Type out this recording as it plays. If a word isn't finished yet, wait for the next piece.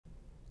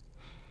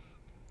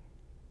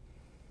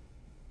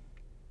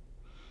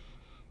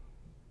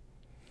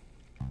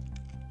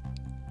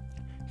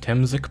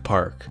Temsik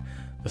Park,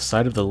 the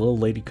site of the little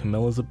lady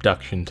Camilla's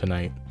abduction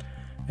tonight,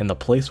 and the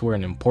place where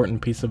an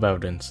important piece of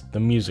evidence, the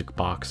music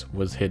box,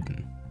 was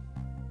hidden.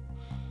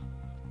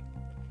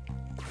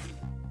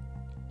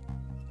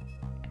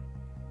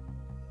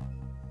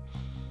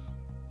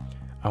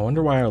 I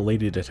wonder why our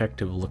lady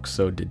detective looks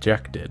so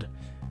dejected.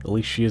 At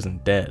least she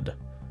isn't dead.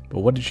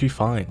 But what did she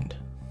find?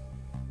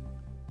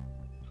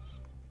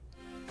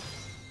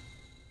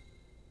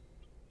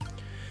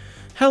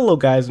 Hello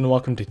guys and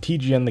welcome to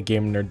TGN the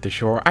Game Nerd, the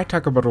show where I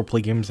talk about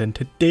roleplay games, and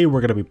today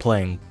we're going to be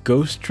playing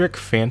Ghost Trick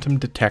Phantom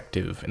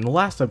Detective. In the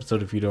last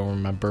episode, if you don't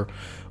remember,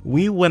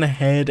 we went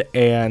ahead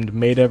and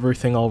made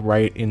everything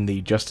alright in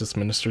the Justice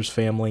Minister's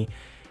family.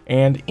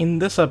 And in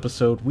this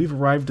episode, we've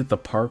arrived at the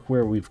park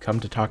where we've come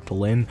to talk to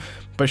Lynn,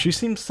 but she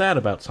seems sad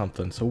about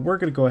something, so we're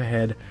going to go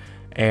ahead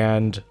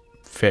and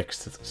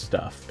fix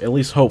stuff. At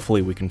least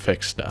hopefully we can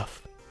fix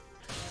stuff.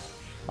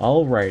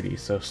 Alrighty,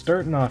 so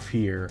starting off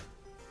here.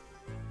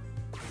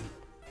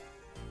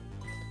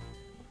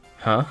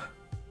 Huh?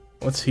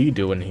 What's he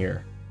doing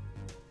here?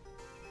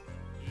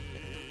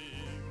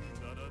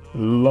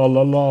 La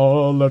la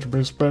la, let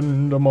me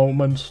spend a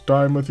moment's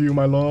time with you,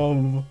 my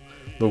love.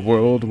 The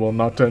world will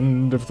not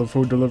end if the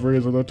food delivery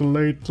is a little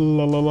late,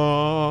 la la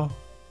la.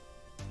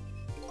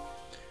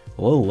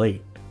 A little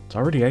late. It's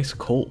already ice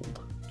cold.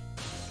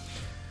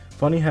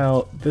 Funny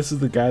how this is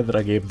the guy that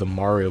I gave the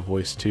Mario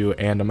voice to,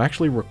 and I'm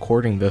actually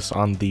recording this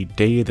on the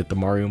day that the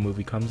Mario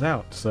movie comes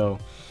out, so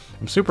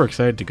I'm super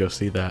excited to go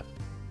see that.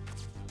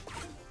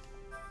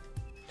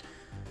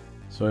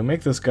 So I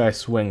make this guy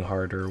swing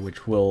harder,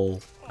 which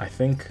will, I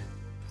think...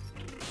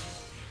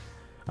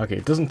 Okay,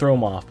 it doesn't throw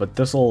him off, but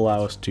this will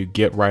allow us to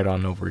get right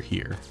on over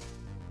here.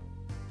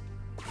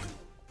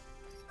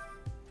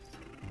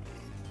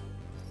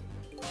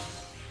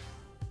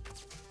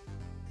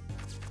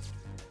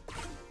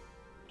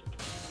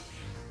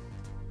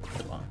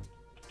 Hold on.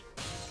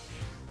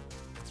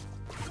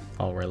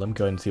 Alright, let me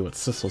go ahead and see what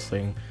Sissel's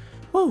saying.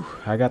 Whew,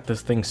 I got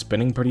this thing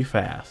spinning pretty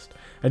fast.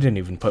 I didn't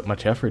even put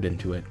much effort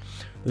into it.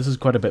 This is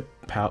quite a bit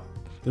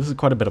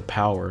of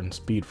power and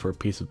speed for a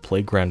piece of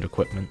playground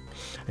equipment.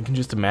 I can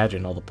just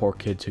imagine all the poor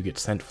kids who get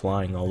sent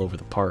flying all over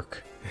the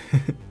park.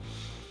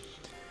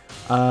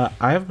 I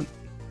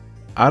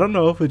don't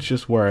know if it's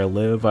just where I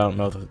live. I don't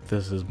know that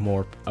this is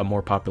a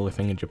more popular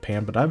thing in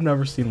Japan, but I've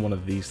never seen one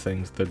of these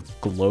things, the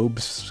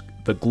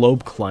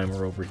globe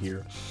climber over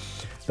here.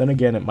 Then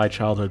again, at my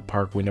childhood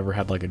park, we never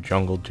had like a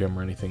jungle gym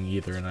or anything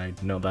either, and I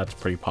know that's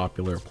pretty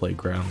popular at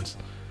playgrounds.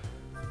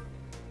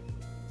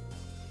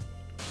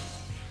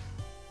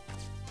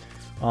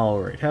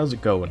 Alright, how's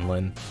it going,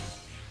 Lynn?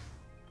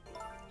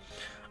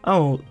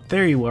 Oh,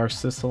 there you are,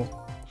 Sissel.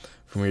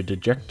 From your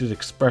dejected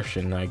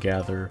expression, I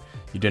gather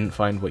you didn't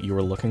find what you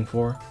were looking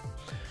for?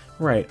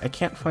 Right, I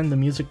can't find the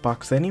music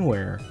box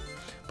anywhere.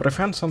 But I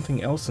found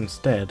something else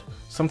instead.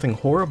 Something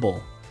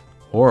horrible.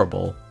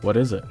 Horrible? What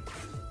is it?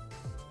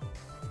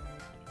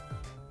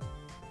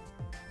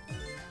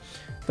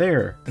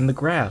 There, in the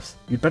grass.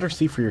 You'd better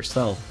see for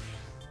yourself.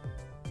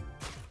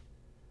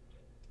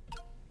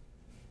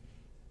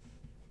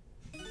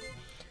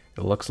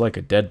 It looks like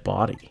a dead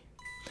body.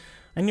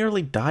 I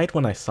nearly died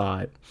when I saw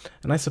it,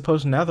 and I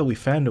suppose now that we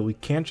found it, we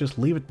can't just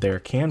leave it there,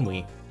 can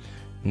we?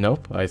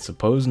 Nope, I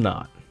suppose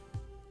not.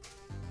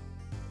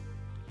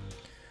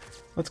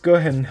 Let's go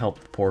ahead and help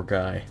the poor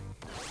guy.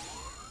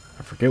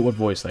 I forget what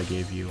voice I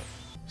gave you.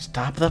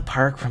 Stop the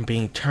park from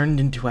being turned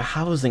into a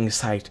housing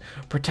site.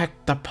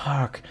 Protect the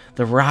park,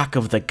 the rock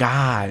of the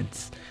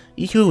gods.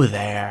 You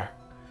there.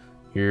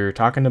 You're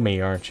talking to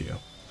me, aren't you?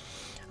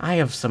 I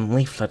have some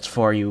leaflets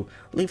for you.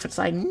 Leaflets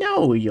I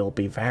know you'll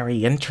be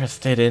very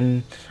interested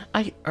in.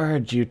 I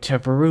urge you to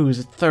peruse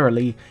it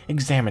thoroughly,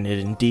 examine it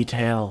in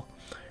detail.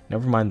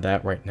 Never mind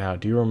that right now.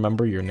 Do you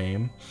remember your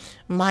name?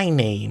 My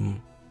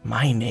name.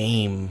 My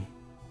name.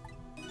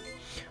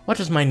 What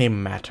does my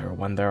name matter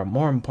when there are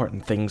more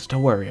important things to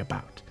worry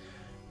about?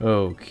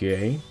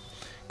 Okay.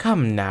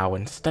 Come now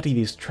and study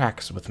these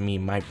tracks with me,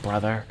 my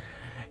brother.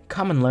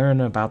 Come and learn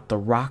about the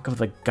Rock of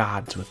the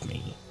Gods with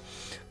me.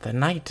 The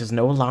night is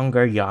no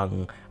longer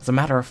young. As a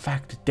matter of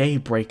fact,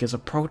 daybreak is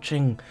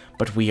approaching,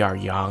 but we are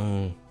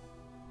young.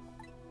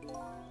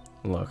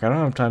 Look, I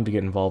don't have time to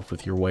get involved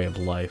with your way of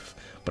life,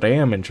 but I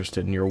am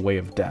interested in your way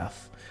of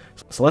death.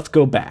 So let's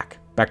go back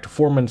to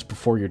 4 minutes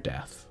before your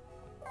death.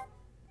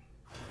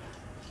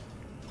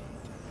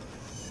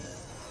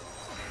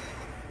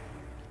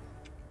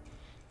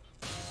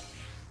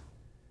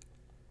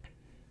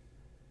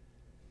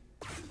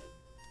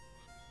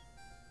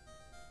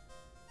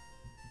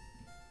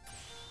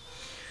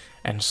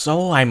 And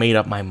so I made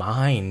up my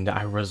mind.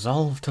 I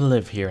resolved to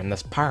live here in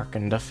this park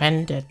and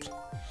defend it.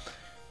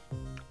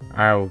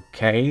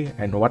 Okay,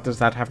 and what does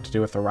that have to do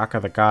with the Rock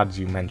of the Gods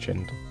you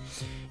mentioned?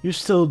 You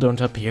still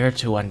don't appear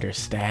to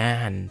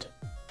understand.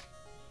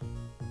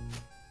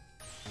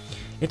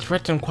 It's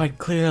written quite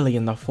clearly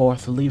in the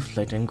 4th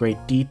leaflet in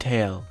great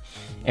detail.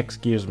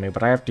 Excuse me,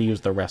 but I have to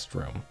use the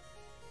restroom.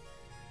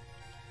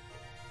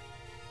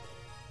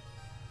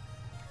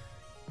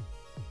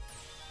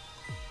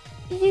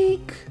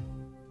 Eek!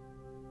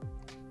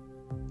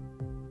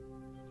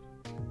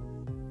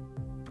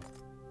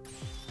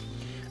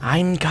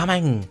 I'm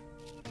coming.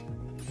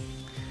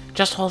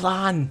 Just hold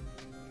on.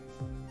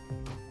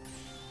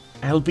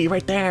 I'll be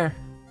right there.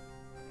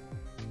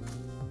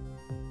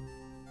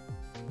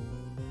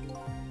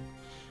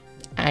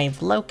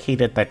 I've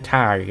located the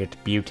target,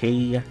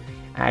 Beauty.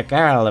 A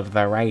girl of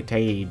the right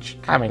age,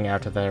 coming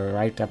out of the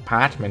right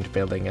apartment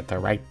building at the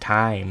right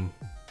time.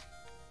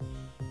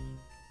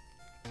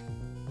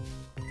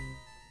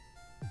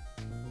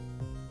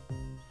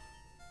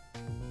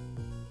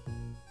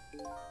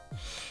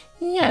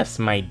 Yes,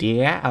 my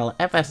dear, I'll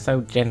ever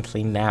so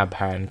gently nab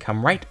her and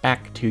come right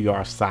back to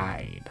your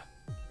side.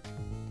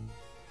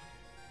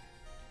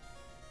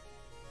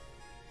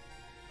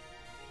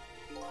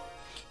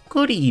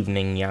 Good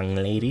evening, young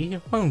lady.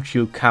 Won't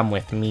you come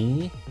with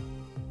me?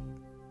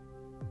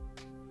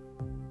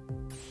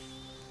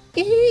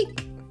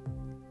 Eek!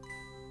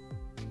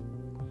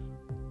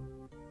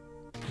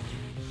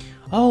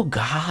 Oh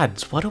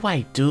gods, what do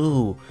I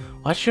do?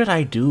 What should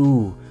I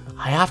do?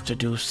 I have to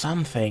do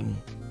something.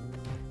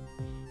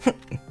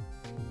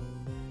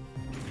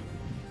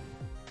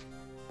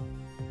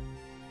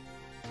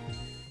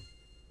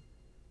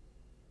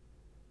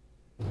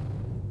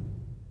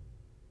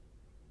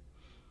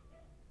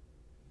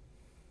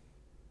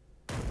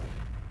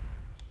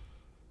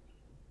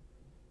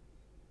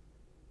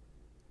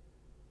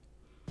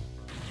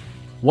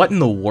 What in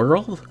the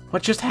world?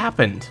 What just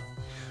happened?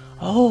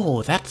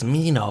 Oh, that's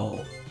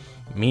Mino.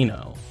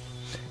 Mino.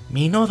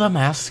 Mino the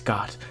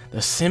mascot,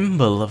 the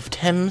symbol of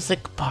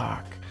Temsik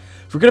Park.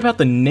 Forget about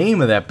the name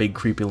of that big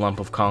creepy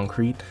lump of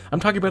concrete. I'm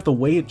talking about the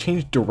way it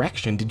changed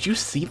direction. Did you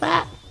see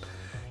that?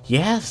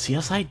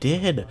 Yes, I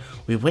did.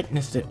 We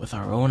witnessed it with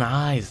our own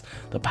eyes.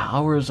 The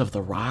powers of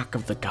the Rock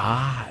of the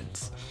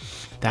Gods.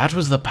 That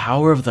was the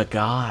power of the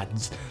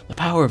gods. The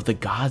power of the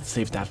gods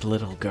saved that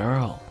little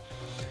girl.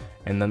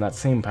 And then that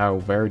same power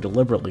very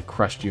deliberately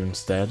crushed you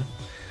instead.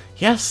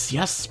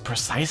 Yes,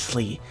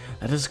 precisely.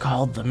 That is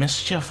called the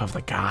mischief of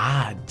the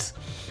gods.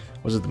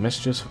 Was it the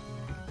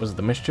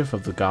mischief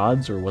of the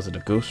gods, or was it a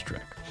ghost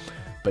trick?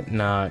 But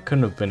nah, it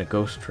couldn't have been a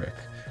ghost trick.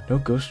 No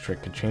ghost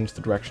trick could change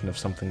the direction of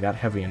something that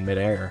heavy in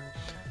midair.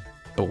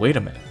 But wait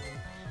a minute.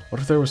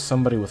 What if there was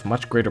somebody with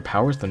much greater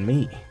powers than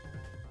me?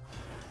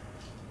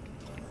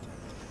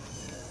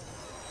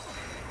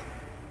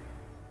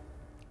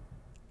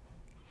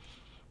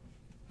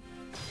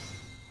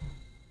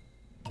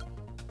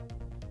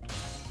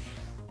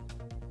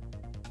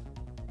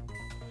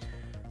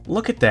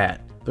 Look at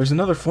that! There's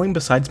another flame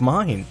besides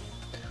mine!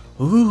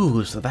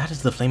 Ooh, so that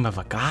is the flame of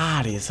a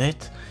god, is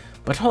it?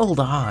 But hold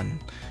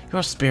on,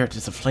 your spirit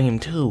is a flame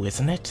too,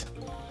 isn't it?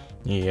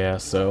 Yeah,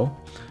 so?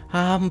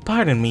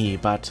 Pardon me,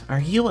 but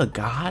are you a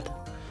god?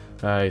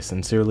 I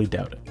sincerely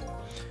doubt it.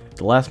 At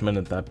the last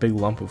minute, that big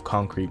lump of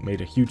concrete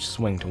made a huge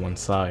swing to one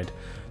side.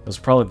 It was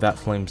probably that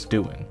flame's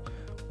doing.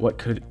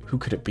 Who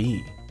could it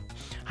be?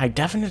 I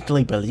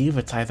definitely believe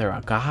it's either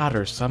a god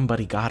or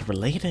somebody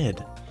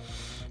god-related.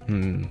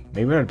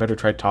 Maybe I'd better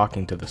try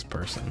talking to this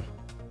person.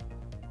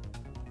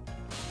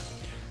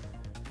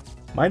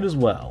 Might as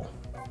well.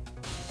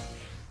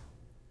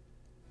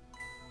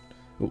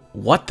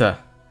 What the?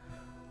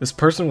 This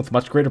person with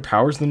much greater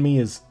powers than me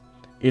is...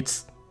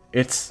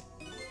 It's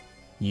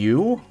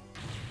you?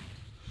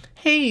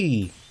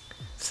 Hey!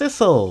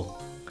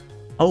 Sissel!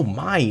 Oh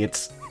my,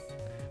 it's...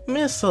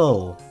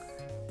 Missile!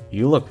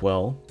 You look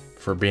well,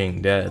 for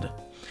being dead.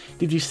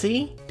 Did you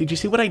see? Did you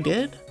see what I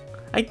did?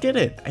 I did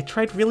it! I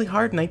tried really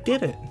hard and I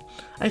did it!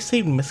 I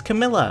saved Miss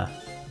Camilla!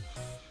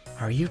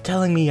 Are you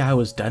telling me I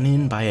was done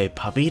in by a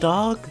puppy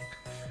dog?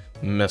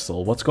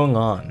 Missile, what's going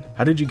on?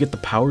 How did you get the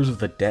powers of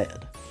the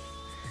dead?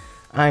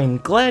 I'm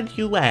glad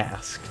you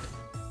asked.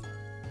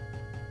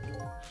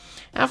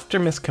 After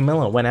Miss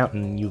Camilla went out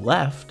and you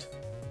left,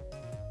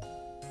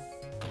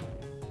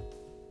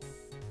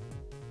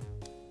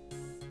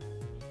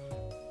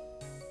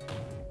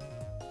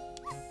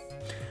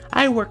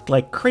 I worked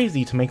like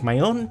crazy to make my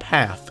own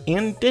path,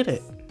 and did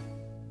it.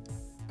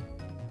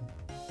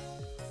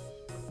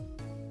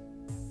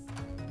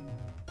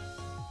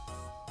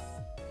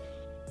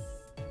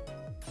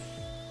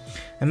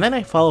 And then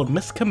I followed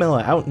Miss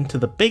Camilla out into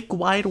the big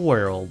wide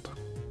world.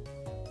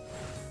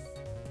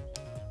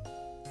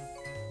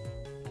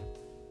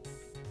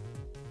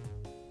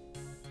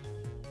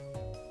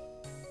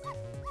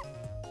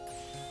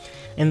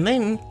 And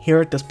then, here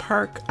at this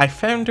park, I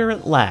found her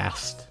at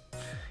last.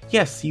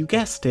 Yes, you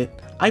guessed it.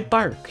 I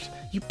barked.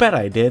 You bet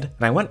I did,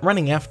 and I went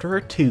running after her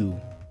too.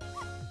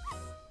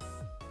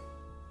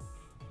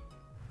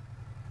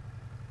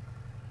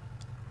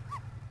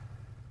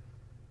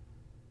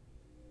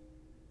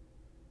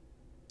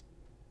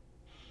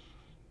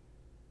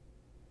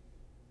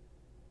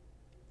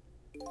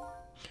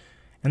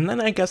 And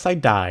then I guess I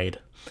died.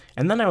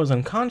 And then I was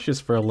unconscious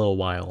for a little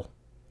while.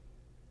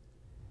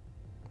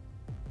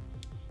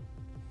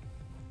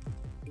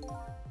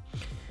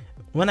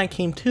 When I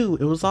came to,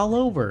 it was all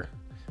over.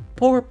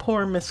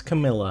 Poor Miss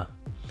Camilla.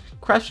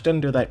 Crushed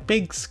under that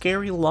big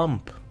scary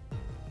lump.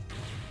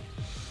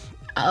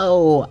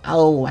 Oh,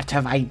 what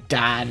have I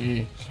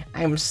done?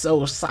 I'm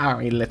so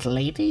sorry, little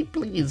lady.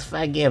 Please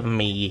forgive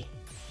me.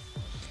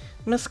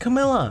 Miss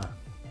Camilla!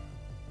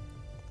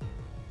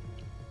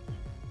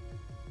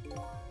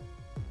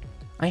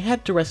 I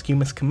had to rescue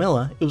Miss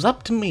Camilla. It was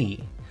up to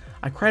me.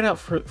 I cried out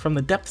from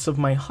the depths of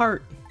my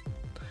heart.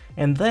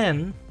 And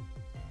then...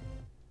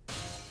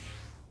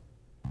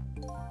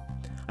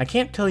 I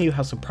can't tell you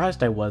how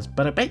surprised I was,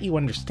 but I bet you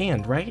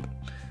understand, right?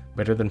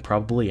 Better than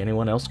probably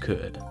anyone else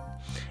could.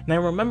 And I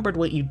remembered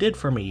what you did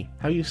for me,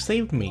 how you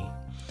saved me.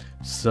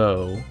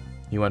 So,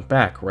 you went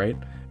back, right?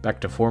 Back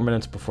to 4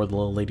 minutes before the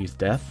little lady's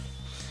death?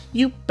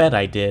 You bet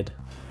I did.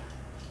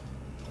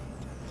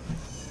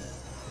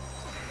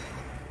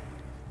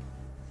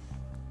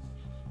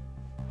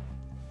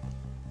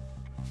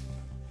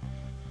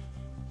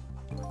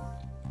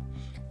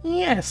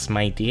 Yes,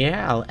 my dear,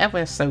 I'll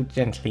ever so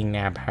gently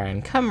nab her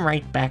and come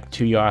right back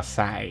to your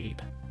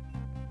side.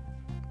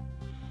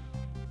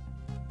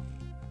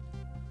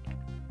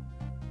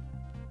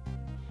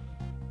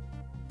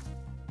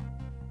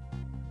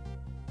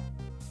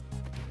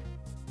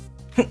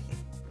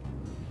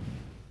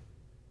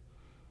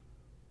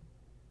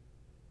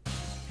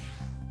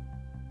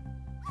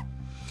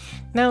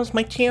 Now's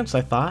my chance, I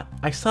thought.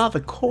 I saw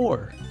the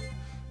core.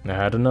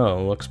 I don't know,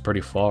 it looks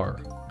pretty far.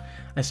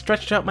 I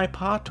stretched out my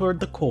paw toward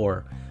the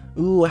core.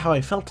 Ooh, how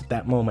I felt at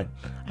that moment.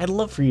 I'd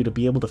love for you to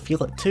be able to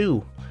feel it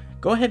too.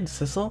 Go ahead,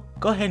 Sissel.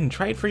 Go ahead and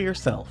try it for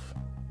yourself.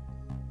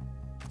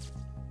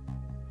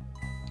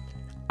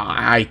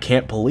 I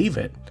can't believe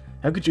it.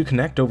 How could you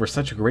connect over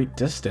such a great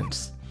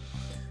distance?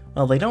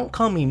 Well, they don't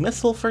call me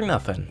Missile for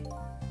nothing.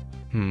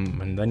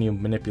 And then you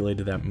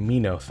manipulated that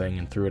Mino thing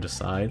and threw it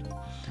aside.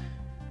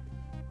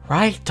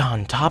 Right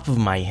on top of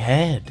my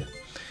head.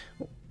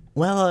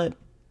 Well,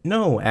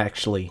 no,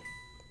 actually.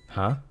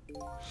 Huh?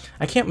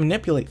 I can't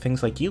manipulate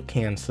things like you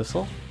can,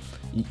 Sissel.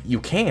 You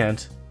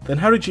can't? Then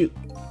how did you...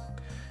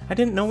 I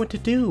didn't know what to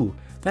do.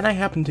 Then I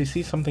happened to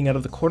see something out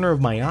of the corner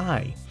of my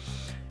eye.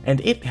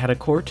 And it had a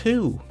core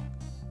too.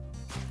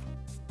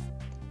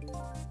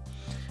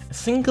 A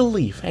single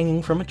leaf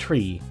hanging from a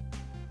tree.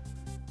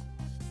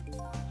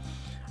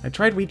 I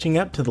tried reaching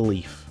out to the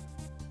leaf.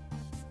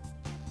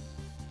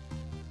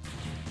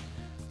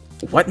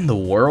 What in the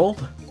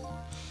world?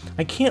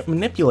 I can't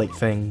manipulate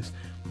things,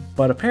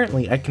 but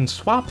apparently I can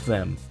swap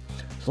them.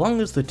 As long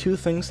as the two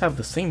things have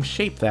the same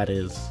shape, that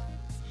is.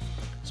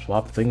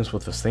 Swap things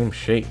with the same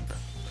shape.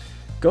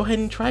 Go ahead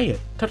and try it.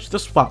 Touch the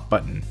swap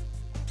button.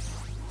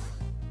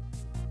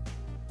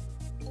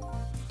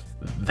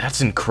 That's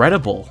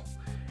incredible!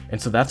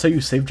 And so that's how you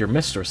saved your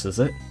mistress, is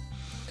it?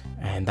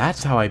 And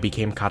that's how I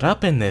became caught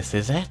up in this,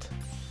 is it?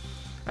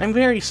 I'm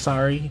very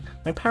sorry.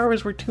 My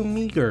powers were too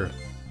meager.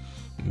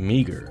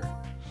 Meager?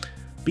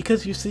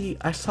 Because you see,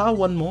 I saw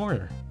one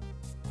more.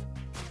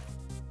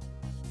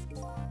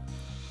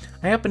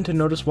 I happened to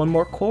notice one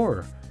more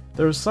core.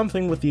 There was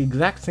something with the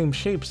exact same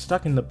shape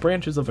stuck in the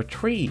branches of a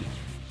tree.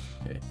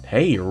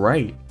 Hey, you're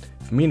right.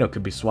 If Mino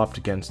could be swapped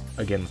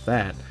against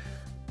that,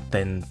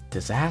 then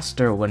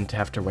disaster wouldn't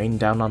have to rain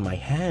down on my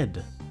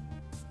head.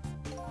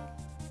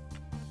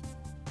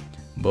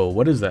 But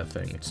what is that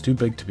thing? It's too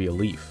big to be a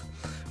leaf.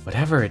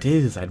 Whatever it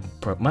is, I'd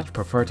much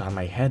prefer it on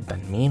my head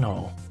than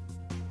Mino.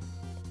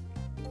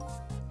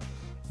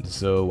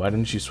 So why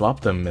didn't you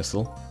swap them,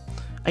 Missile?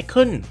 I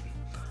couldn't.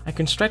 I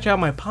can stretch out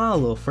my paw a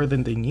little further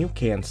than you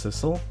can,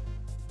 Sissel.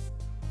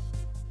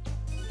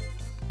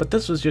 But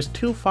this was just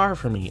too far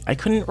for me. I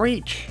couldn't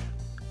reach.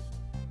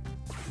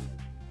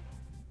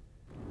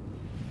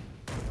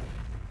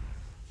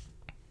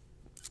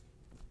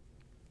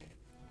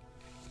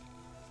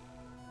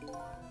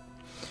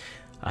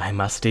 I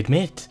must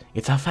admit,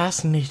 it's a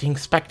fascinating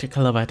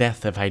spectacle of a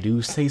death if I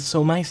do say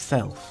so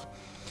myself.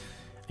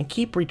 I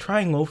keep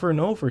retrying over and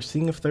over,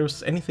 seeing if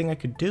there's anything I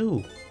could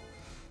do.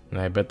 And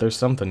I bet there's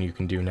something you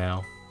can do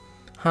now.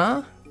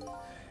 Huh?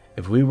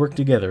 If we work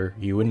together,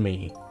 you and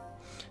me.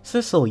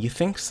 Sissel, you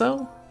think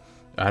so?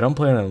 I don't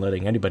plan on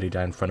letting anybody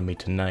die in front of me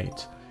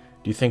tonight.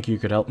 Do you think you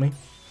could help me?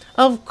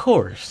 Of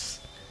course.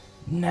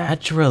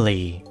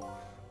 Naturally.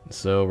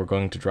 So we're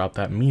going to drop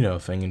that Mino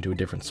thing into a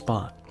different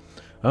spot.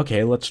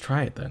 Okay, let's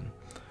try it then.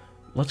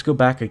 Let's go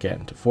back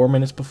again to 4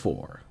 minutes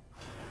before.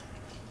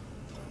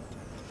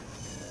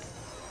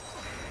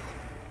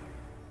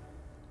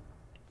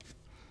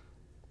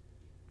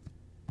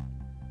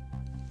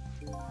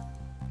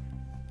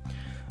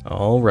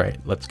 Alright,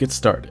 let's get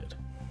started.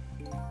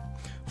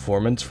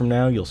 4 minutes from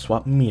now, you'll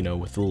swap Mino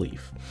with the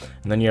leaf.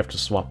 And then you have to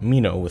swap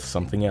Mino with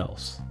something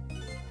else.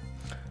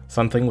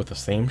 Something with the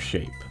same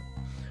shape.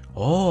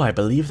 Oh, I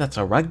believe that's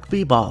a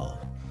rugby ball.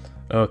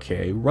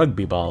 Okay,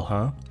 rugby ball,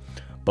 huh?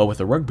 But with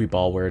a rugby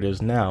ball where it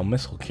is now,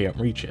 Missile can't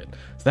reach it.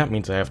 So that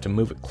means I have to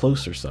move it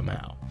closer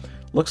somehow.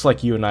 Looks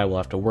like you and I will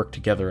have to work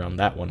together on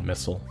that one,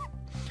 Missile.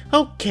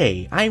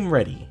 Okay, I'm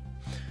ready.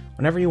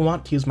 Whenever you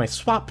want to use my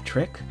swap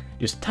trick,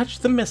 just touch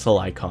the Missile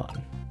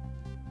icon.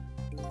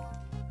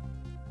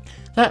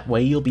 That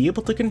way you'll be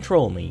able to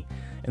control me.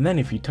 And then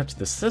if you touch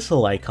the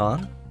Sissel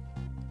icon,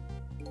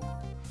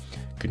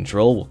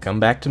 control will come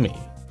back to me.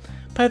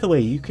 By the way,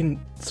 you can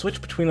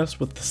switch between us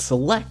with the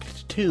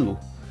select, too.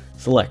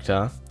 Select,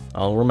 huh?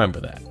 I'll remember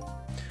that.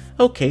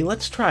 Okay,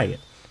 let's try it.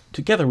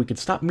 Together we can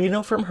stop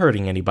Mino from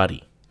hurting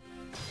anybody.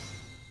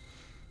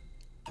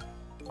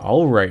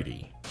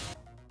 Alrighty.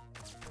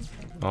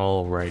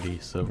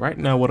 Alrighty, so right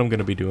now what I'm going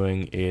to be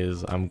doing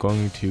is I'm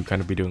going to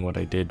kind of be doing what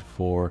I did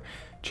for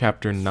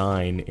Chapter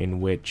 9,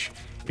 in which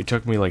it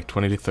took me like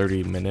 20 to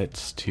 30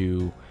 minutes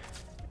to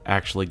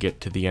actually get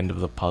to the end of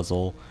the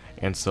puzzle,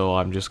 and so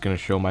I'm just going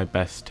to show my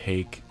best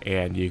take,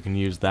 and you can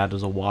use that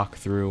as a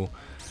walkthrough.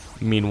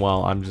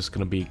 Meanwhile, I'm just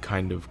going to be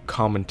kind of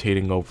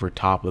commentating over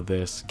top of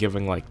this,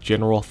 giving like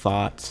general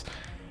thoughts,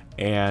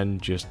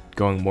 and just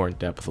going more in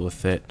depth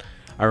with it.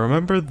 I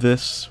remember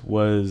this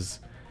was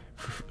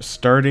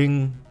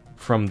starting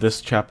from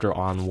this chapter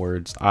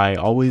onwards, I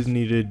always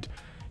needed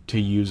to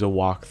use a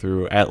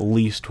walkthrough at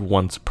least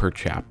once per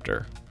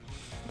chapter.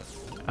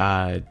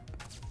 And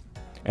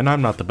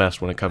I'm not the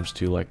best when it comes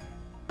to like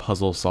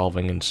puzzle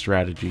solving and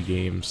strategy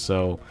games,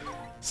 so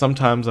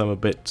sometimes I'm a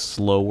bit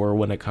slower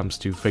when it comes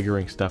to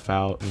figuring stuff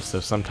out, and so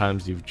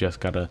sometimes you've just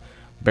gotta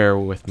bear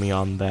with me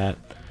on that.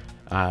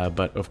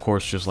 But of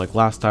course, just like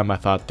last time, I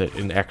thought that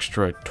an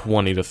extra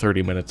 20 to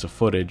 30 minutes of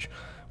footage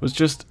was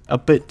just a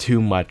bit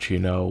too much, you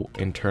know,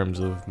 in terms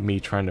of me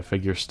trying to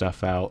figure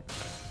stuff out.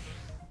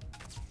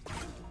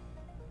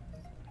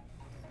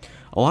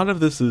 A lot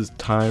of this is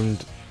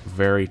timed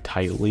very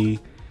tightly,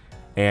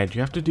 and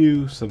you have to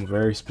do some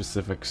very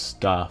specific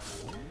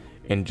stuff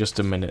in just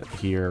a minute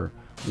here,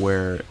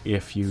 where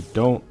if you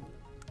don't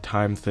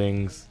time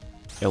things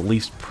at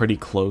least pretty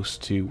close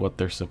to what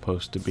they're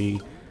supposed to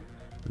be,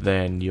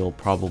 then you'll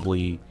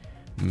probably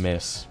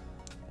miss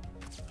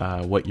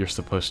what you're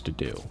supposed to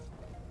do.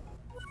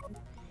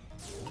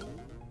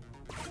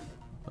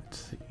 Let's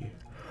see.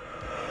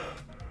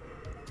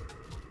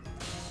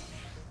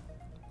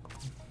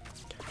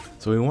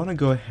 So we want to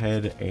go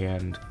ahead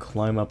and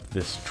climb up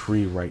this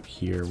tree right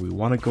here. We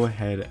want to go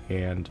ahead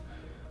and,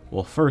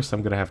 well, first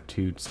I'm going to have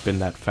to spin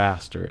that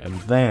faster, and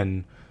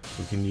then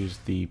we can use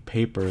the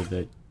paper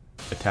that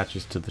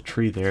attaches to the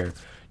tree there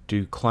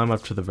to climb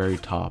up to the very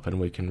top, and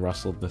we can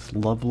rustle this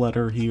love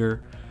letter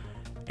here,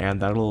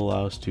 and that'll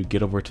allow us to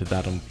get over to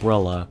that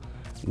umbrella,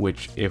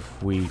 which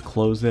if we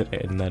close it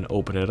and then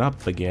open it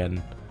up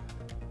again,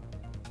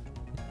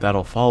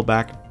 that'll fall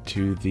back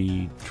to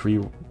the tree,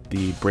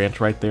 the branch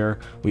right there.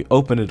 We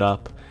open it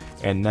up,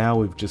 and now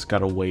we've just got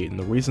to wait. And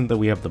the reason that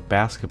we have the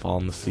basketball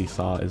on the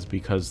seesaw is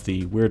because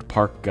the weird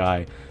park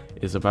guy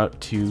is about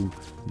to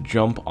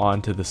jump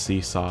onto the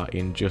seesaw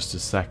in just a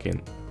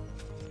second,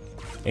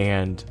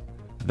 and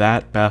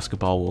that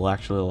basketball will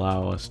actually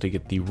allow us to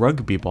get the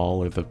rugby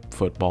ball, or the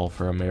football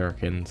for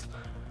Americans,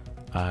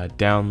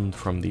 down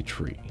from the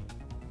tree.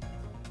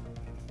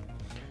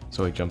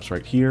 So he jumps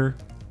right here.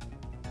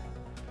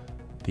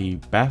 The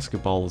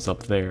basketball is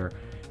up there.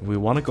 We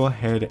want to go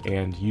ahead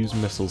and use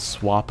Missile's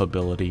swap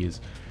abilities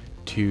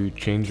to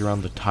change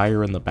around the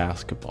tire and the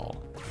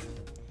basketball.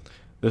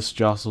 This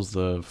jostles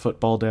the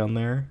football down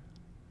there.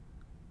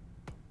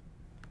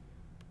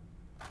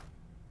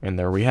 And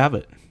there we have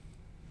it.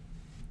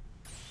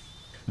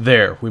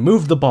 There, we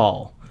moved the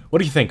ball. What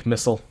do you think,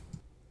 Missile?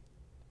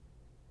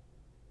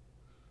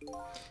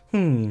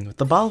 With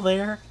the ball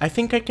there, I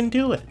think I can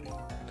do it.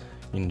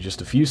 In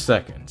just a few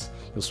seconds,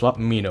 you'll swap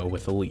Mino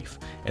with a leaf,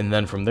 and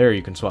then from there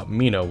you can swap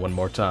Mino one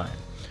more time.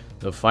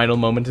 The final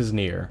moment is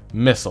near.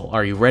 Missile,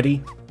 are you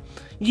ready?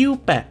 You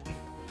bet!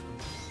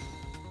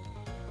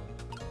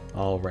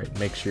 Alright,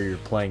 make sure you're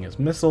playing as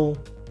Missile.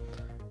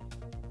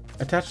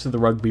 Attached to the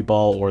rugby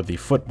ball, or the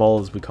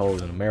football as we call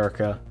it in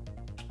America.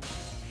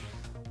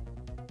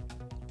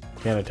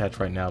 Can't attach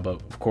right now, but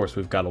of course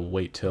we've got to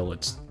wait till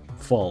it's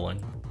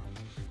falling.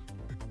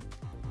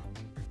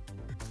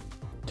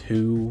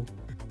 2,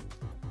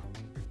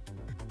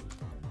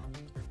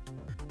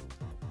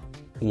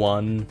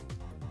 1.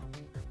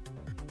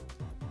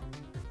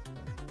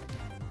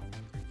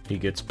 He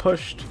gets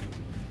pushed.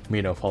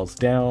 Mino falls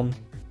down.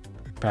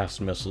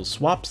 Past Missile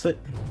swaps it.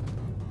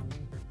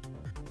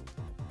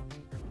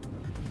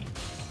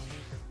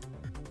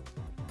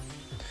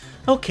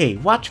 Okay,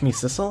 watch me,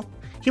 Sissel.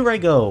 Here I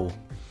go.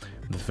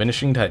 The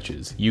finishing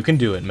touches. You can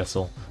do it,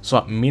 Missile.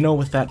 Swap Mino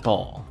with that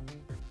ball.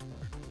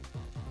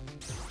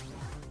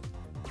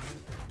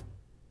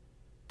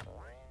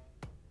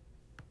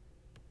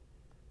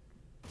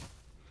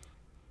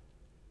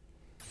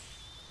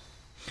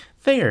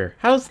 There,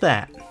 how's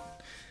that?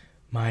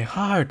 My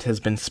heart has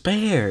been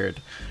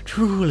spared.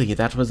 Truly,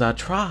 that was a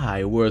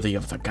try worthy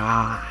of the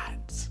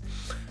gods.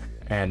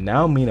 And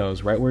now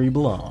Mino's right where he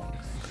belongs.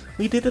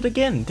 We did it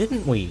again,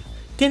 didn't we?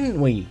 Didn't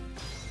we?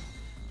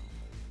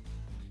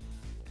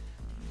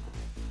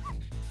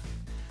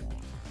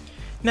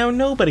 Now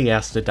nobody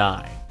has to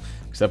die,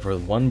 except for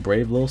one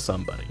brave little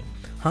somebody.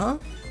 Huh?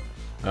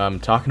 I'm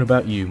talking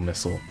about you,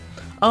 Missile.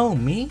 Oh,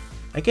 me?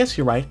 I guess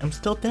you're right, I'm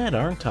still dead,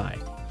 aren't I?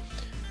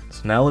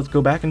 So now let's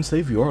go back and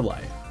save your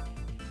life.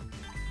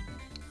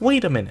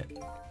 Wait a minute.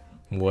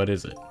 What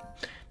is it?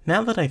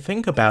 Now that I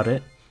think about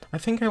it, I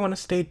think I want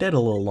to stay dead a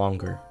little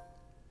longer.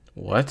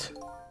 What?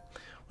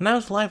 When I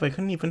was alive, I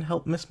couldn't even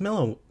help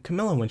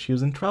Camilla when she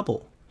was in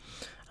trouble.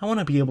 I want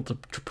to be able to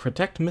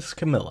protect Miss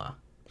Camilla.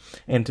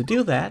 And to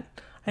do that,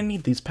 I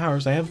need these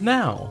powers I have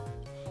now.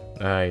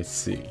 I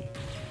see.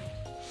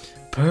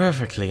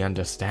 Perfectly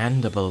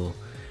understandable.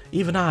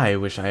 Even I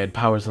wish I had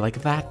powers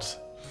like that.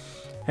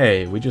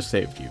 Hey, we just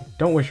saved you.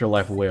 Don't wish your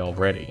life away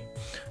already.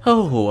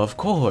 Oh, of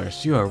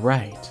course, you are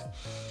right.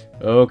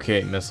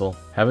 Okay, Missile,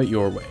 have it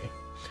your way.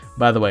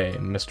 By the way,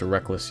 Mr.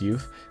 Reckless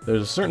Youth,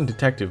 there's a certain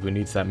detective who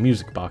needs that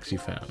music box you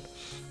found.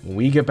 When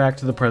we get back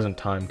to the present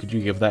time, could you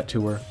give that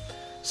to her?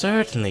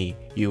 Certainly,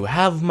 you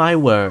have my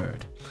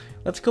word.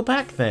 Let's go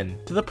back then,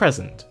 to the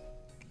present.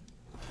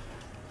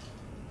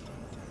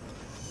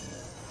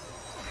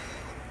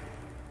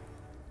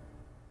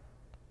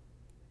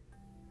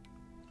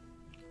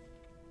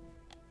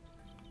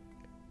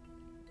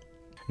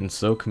 And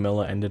so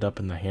Camilla ended up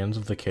in the hands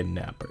of the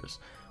kidnappers.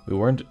 We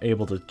weren't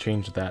able to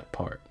change that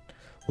part.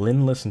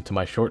 Lynn listened to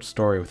my short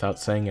story without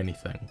saying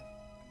anything.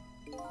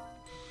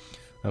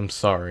 I'm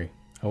sorry.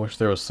 I wish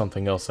there was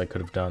something else I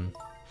could have done.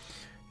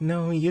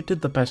 No, you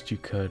did the best you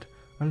could.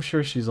 I'm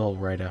sure she's all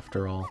right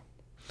after all.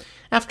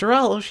 After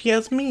all, she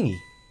has me.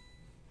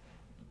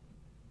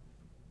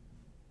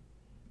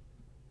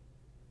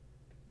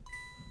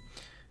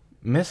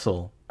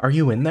 Missile, are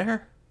you in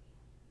there?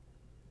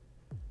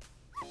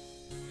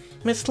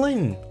 Miss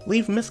Lynn,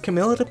 leave Miss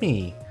Camilla to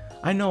me.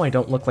 I know I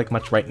don't look like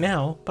much right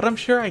now, but I'm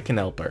sure I can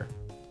help her.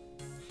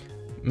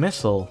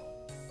 Missile.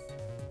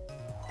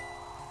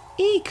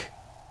 Eek!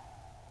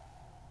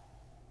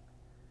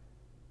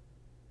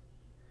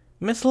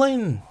 Miss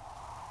Lynn!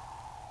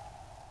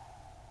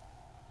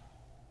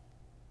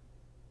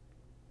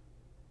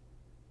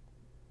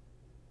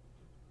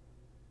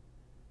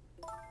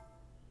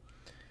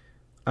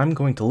 I'm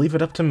going to leave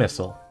it up to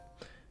Missile.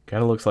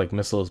 Kinda looks like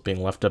Missile is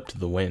being left up to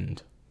the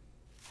wind.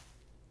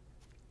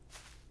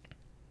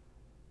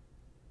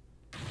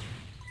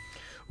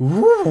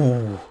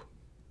 Ooh!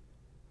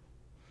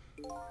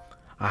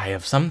 I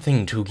have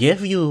something to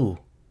give you.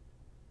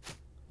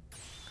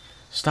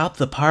 Stop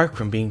the park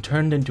from being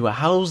turned into a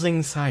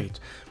housing site.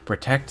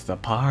 Protect the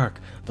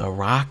park, the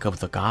rock of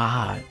the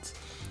gods.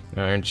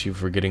 Aren't you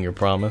forgetting your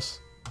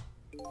promise?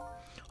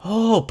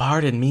 Oh,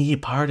 pardon me,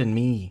 pardon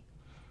me.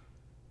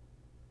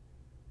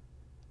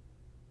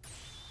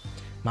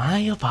 My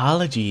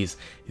apologies.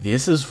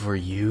 This is for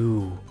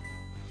you.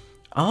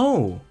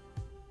 Oh.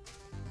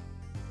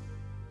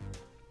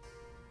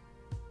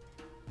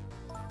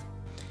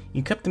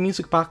 You kept the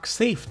music box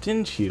safe,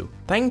 didn't you?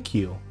 Thank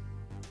you.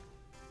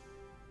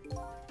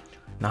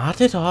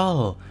 Not at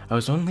all. I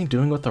was only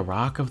doing what the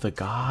rock of the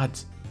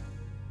gods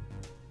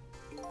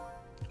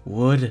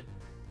would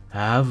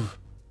have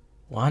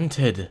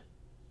wanted.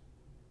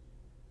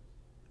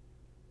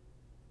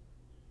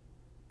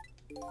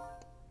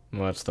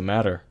 What's the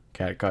matter?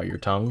 Cat got your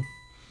tongue?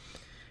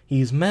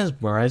 He's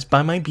mesmerized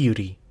by my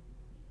beauty.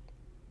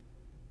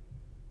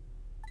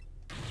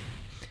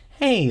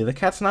 Hey, the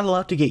cat's not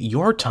allowed to get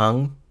your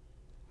tongue.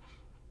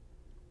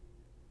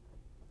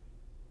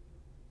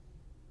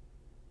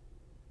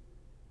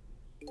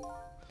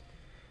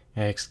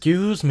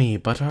 Excuse me,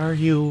 but are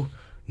you...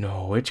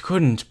 No, it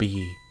couldn't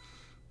be.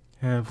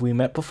 Have we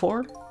met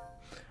before?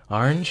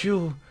 Aren't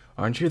you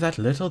that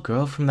little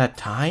girl from that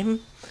time?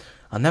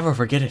 I'll never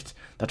forget it.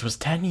 That was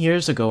 10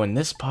 years ago in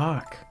this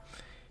park.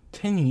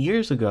 10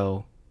 years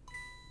ago?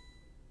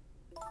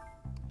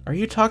 Are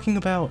you talking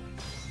about...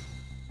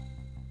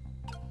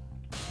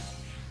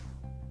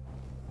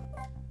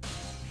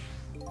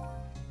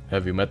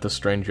 Have you met this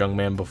strange young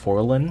man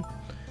before, Lynn?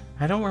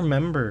 I don't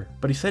remember,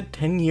 but he said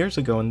 10 years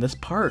ago in this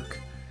park.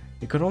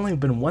 It could only have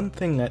been one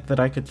thing that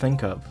I could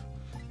think of.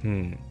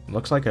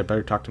 Looks like I'd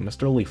better talk to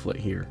Mr. Leaflet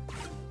here.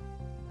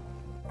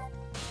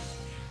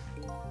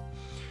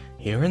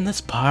 Here in this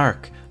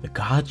park, the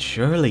gods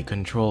surely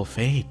control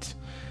fate.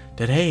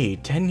 Today,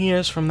 10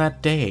 years from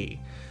that day,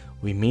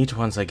 we meet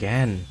once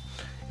again.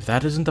 If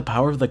that isn't the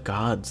power of the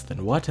gods,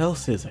 then what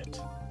else is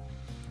it?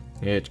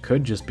 It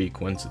could just be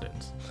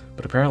coincidence,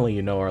 but apparently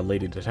you know our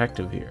lady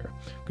detective here.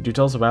 Could you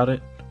tell us about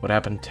it? What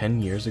happened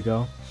 10 years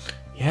ago?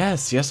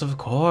 Yes, of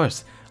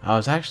course. I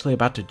was actually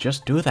about to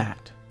just do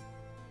that.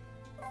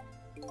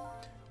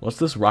 What's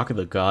this rock of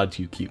the gods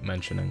you keep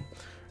mentioning?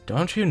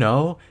 Don't you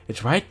know?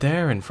 It's right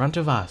there in front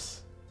of us.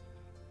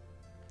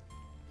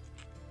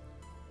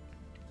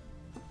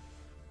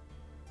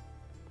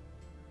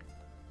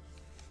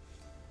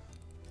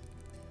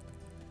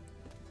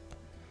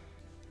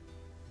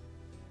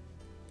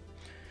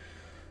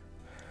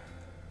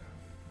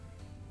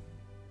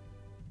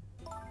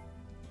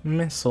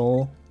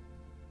 Missile.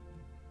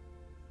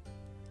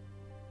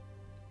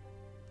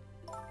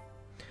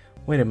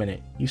 Wait a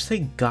minute, you say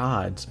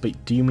gods,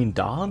 but do you mean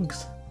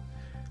dogs?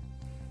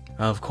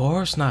 Of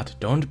course not,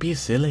 don't be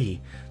silly.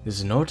 This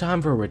is no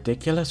time for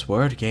ridiculous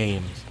word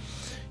games.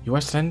 You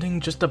are standing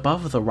just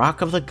above the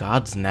rock of the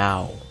gods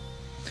now.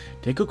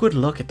 Take a good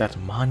look at that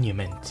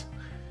monument.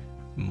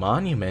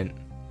 Monument?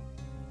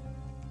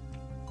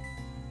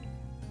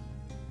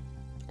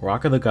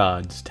 Rock of the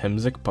Gods,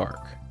 Temsik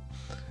Park.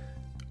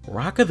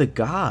 Rock of the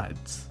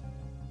Gods.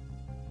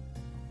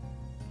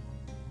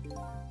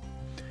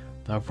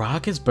 The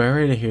rock is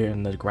buried here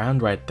in the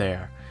ground right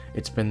there.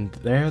 It's been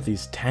there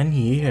these 10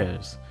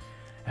 years.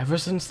 Ever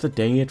since the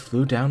day it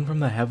flew down from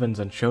the heavens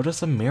and showed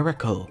us a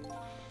miracle.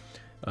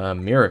 A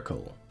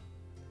miracle.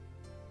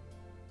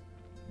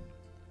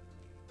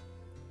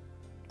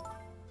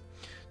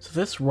 So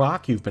this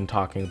rock you've been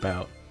talking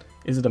about,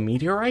 is it a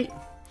meteorite?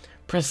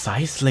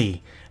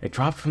 Precisely. It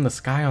dropped from the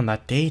sky on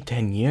that day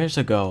 10 years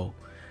ago.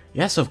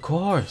 Yes, of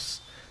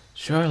course.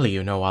 Surely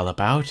you know all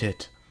about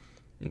it.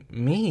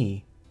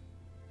 Me?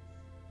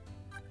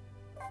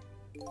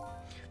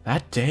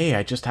 That day,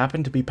 I just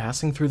happened to be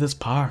passing through this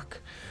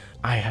park.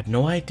 I had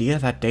no idea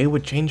that day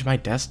would change my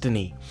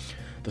destiny.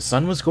 The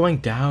sun was going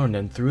down,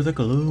 and through the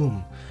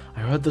gloom, I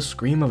heard the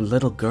scream of a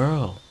little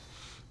girl.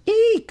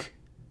 Eek!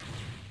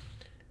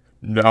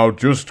 Now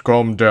just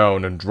calm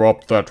down and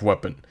drop that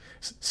weapon.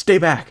 Stay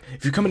back.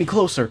 If you come any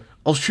closer,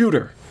 I'll shoot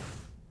her.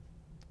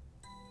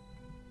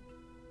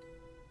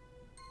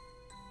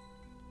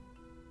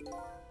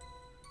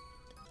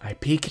 I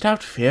peeked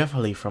out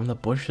fearfully from the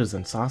bushes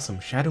and saw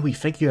some shadowy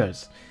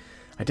figures.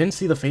 I didn't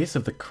see the face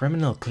of the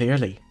criminal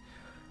clearly.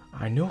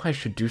 I knew I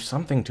should do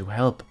something to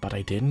help, but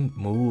I didn't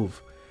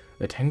move.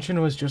 The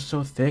tension was just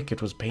so thick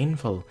it was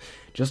painful,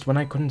 just when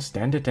I couldn't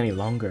stand it any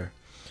longer.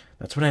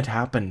 That's when it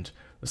happened.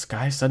 The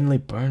sky suddenly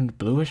burned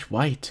bluish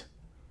white.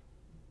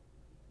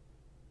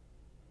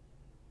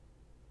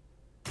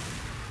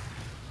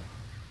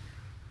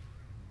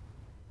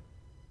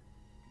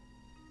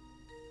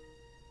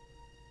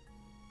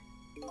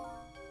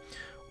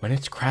 When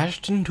it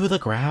crashed into the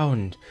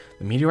ground,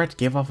 the meteorite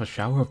gave off a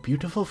shower of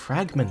beautiful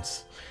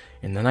fragments.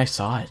 And then I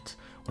saw it,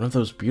 one of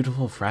those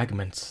beautiful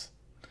fragments,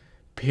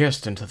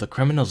 pierced into the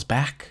criminal's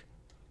back.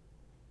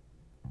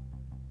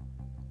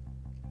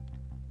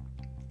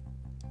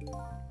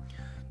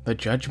 The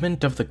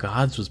judgment of the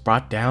gods was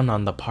brought down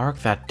on the park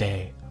that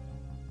day.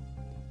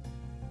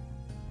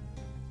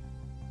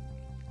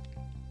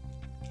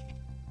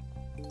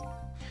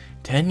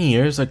 "10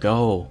 years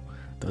ago,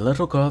 the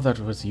little girl that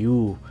was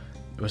you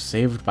was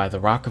saved by the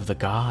Rock of the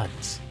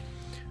Gods."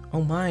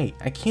 Oh my,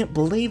 I can't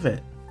believe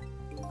it.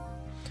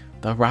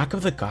 The Rock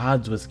of the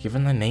Gods was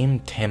given the name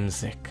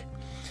Temsik,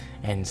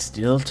 and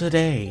still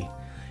today,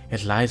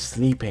 it lies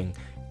sleeping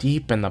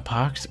deep in the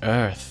park's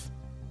earth.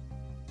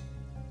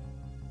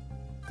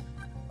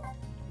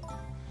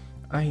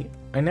 I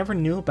never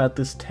knew about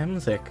this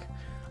Temsik.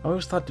 I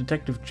always thought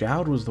Detective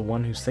Jowd was the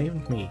one who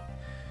saved me.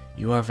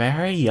 You were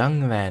very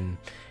young then,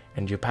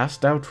 and you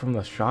passed out from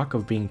the shock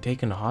of being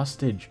taken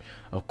hostage.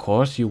 Of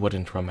course you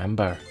wouldn't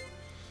remember.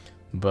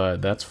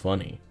 But that's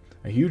funny.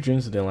 A huge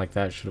incident like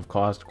that should have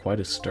caused quite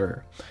a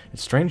stir.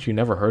 It's strange you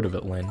never heard of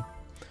it, Lynn.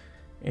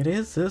 It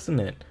is, isn't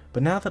it?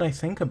 But now that I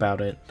think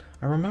about it,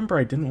 I remember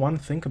I didn't want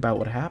to think about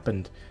what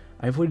happened.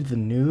 I avoided the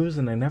news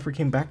and I never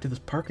came back to this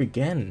park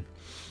again.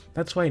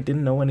 That's why I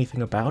didn't know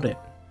anything about it.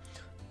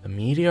 The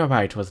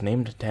meteorite was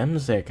named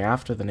Temsik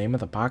after the name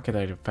of the park that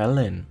it fell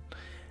in.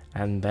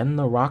 And then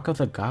the Rock of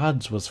the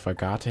Gods was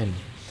forgotten.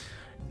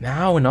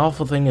 Now an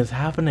awful thing is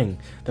happening.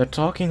 They're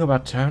talking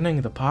about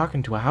turning the park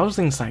into a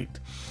housing site.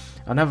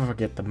 I'll never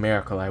forget the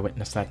miracle I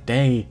witnessed that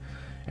day.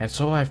 And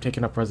so I've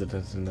taken up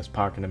residence in this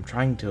park and I'm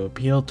trying to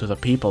appeal to the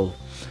people.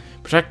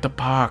 Protect the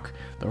park,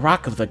 the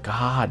Rock of the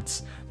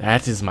Gods.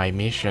 That is my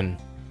mission.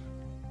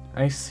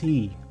 I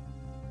see.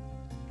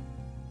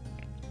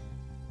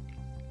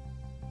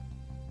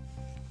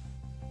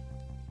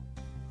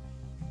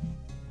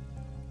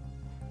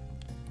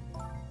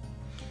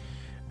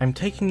 I'm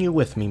taking you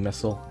with me,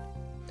 Missile.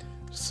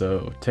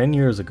 So, 10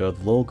 years ago, the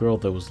little girl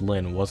that was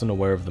Lynn wasn't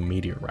aware of the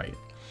meteorite.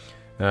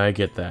 I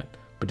get that,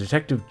 but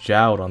Detective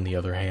Jowd, on the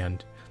other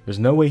hand, there's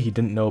no way he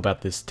didn't know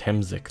about this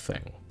Temsik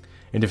thing.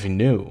 And if he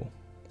knew...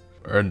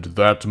 And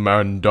that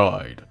man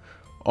died.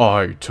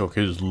 I took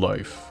his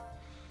life.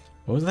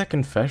 What was that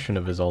confession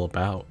of his all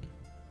about?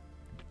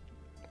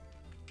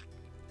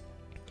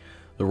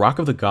 The Rock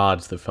of the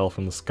Gods that fell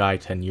from the sky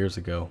 10 years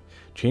ago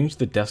changed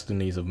the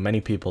destinies of many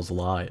people's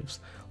lives,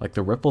 like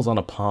the ripples on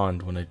a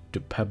pond when a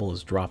pebble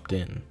is dropped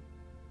in.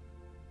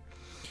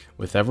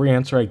 With every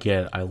answer I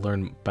get, I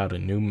learn about a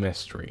new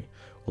mystery.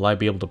 Will I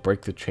be able to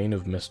break the chain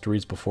of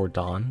mysteries before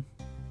dawn?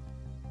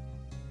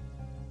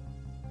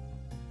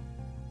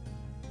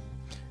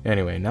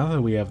 Anyway, now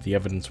that we have the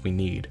evidence we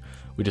need,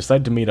 we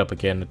decide to meet up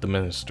again at the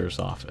minister's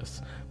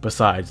office.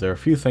 Besides, there are a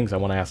few things I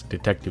want to ask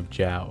Detective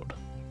Jowd.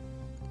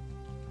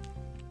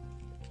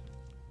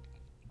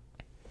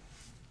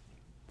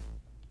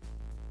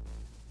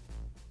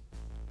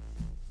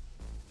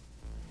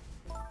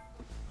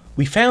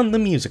 We found the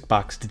music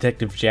box,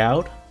 Detective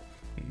Jowd.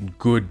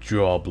 Good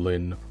job,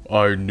 Lynn.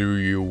 I knew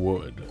you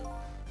would.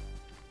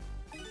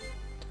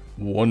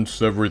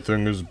 Once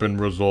everything has been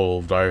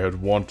resolved, I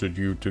had wanted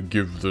you to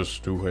give this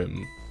to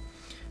him.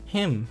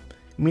 Him?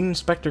 You mean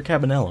Inspector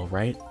Cabanello,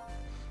 right?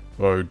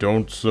 I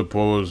don't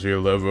suppose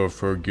he'll ever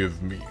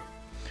forgive me.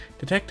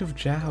 Detective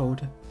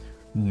Jowd.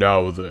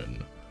 Now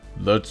then,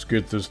 let's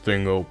get this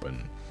thing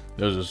open.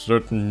 There's a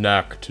certain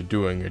knack to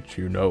doing it,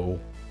 you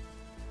know.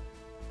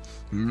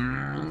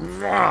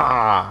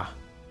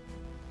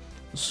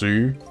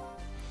 See?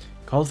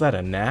 Calls that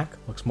a knack?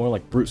 Looks more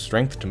like brute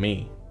strength to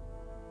me.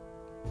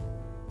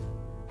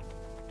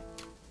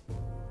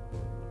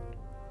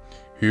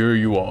 Here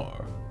you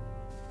are.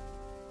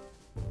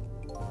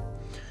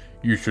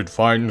 You should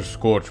find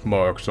scorch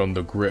marks on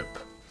the grip.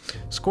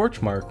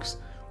 Scorch marks?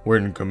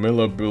 When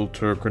Camilla built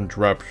her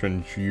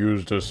contraption, she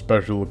used a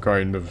special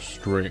kind of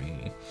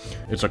string.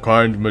 It's a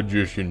kind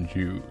magicians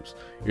use.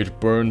 It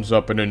burns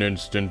up in an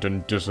instant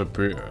and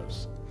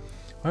disappears.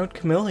 Why would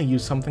Camilla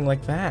use something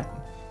like that?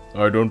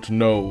 I don't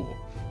know.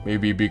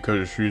 Maybe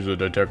because she's a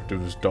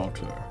detective's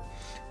daughter.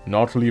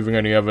 Not leaving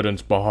any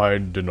evidence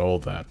behind and all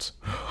that.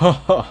 Ha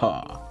ha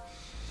ha.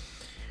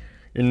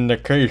 In the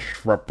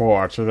case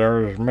report,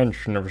 there is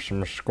mention of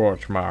some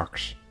scorch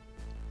marks.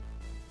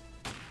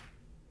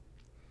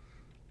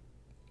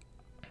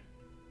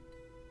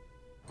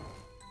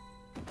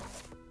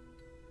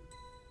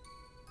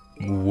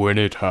 When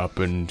it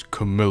happened,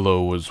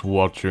 Camilla was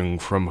watching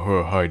from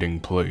her hiding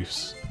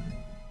place.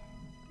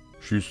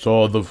 She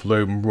saw the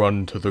flame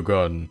run to the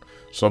gun,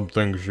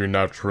 something she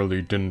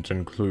naturally didn't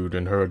include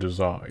in her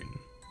design.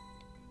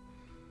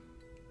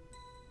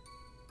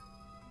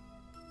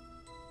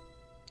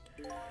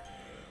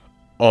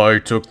 I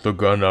took the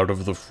gun out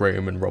of the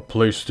frame and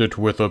replaced it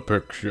with a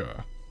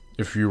picture.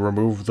 If you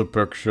remove the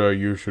picture,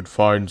 you should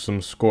find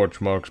some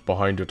scorch marks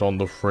behind it on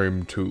the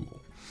frame too.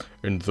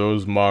 And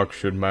those marks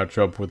should match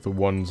up with the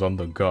ones on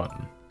the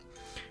gun.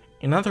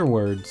 In other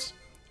words,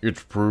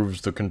 it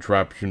proves the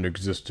contraption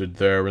existed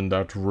there in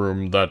that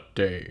room that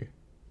day.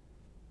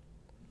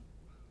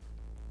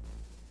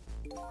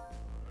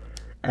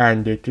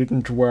 and it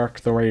didn't work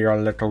the way your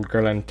little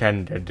girl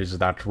intended, is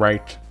that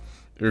right?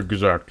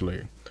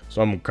 Exactly.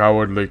 Some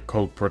cowardly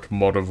culprit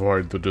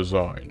modified the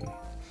design.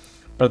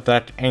 But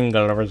that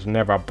angle was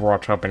never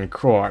brought up in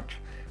court,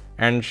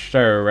 and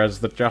so, as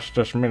the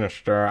Justice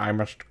Minister, I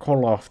must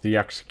call off the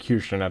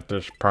execution at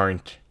this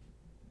point.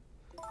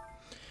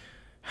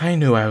 I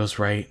knew I was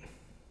right.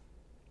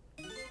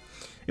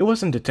 It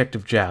wasn't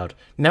Detective Jowd.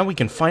 Now we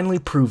can finally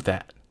prove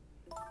that.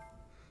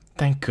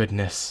 Thank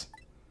goodness.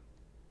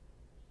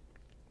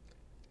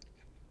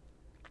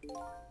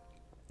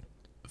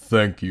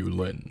 Thank you,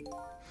 Lynn.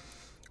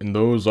 In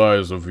those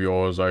eyes of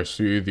yours, I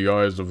see the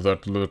eyes of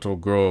that little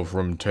girl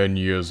from 10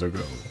 years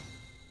ago.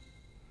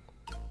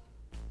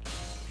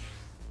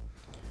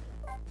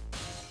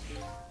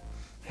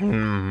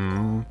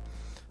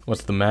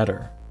 What's the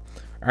matter?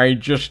 I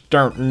just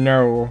don't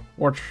know.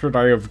 What should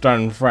I have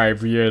done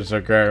 5 years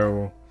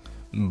ago?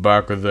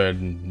 Back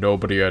then,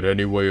 nobody had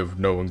any way of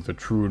knowing the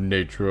true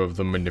nature of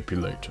the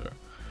manipulator.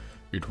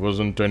 It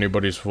wasn't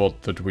anybody's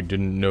fault that we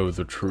didn't know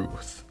the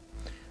truth.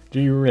 Do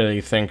you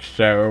really think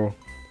so?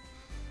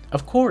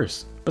 Of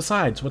course.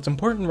 Besides, what's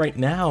important right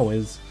now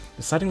is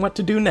deciding what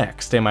to do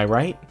next, am I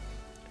right?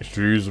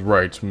 She's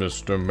right,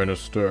 Mr.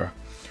 Minister.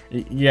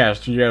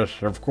 Yes,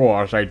 of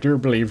course, I do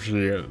believe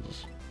she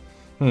is.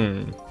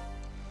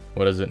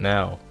 What is it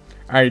now?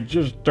 I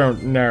just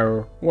don't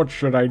know. What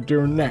should I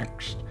do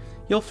next?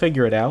 You'll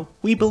figure it out.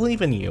 We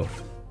believe in you.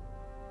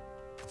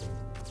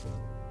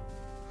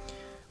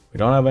 We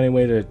don't have any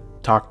way to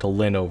talk to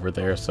Lynn over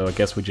there, so I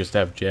guess we just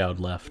have Jowd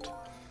left.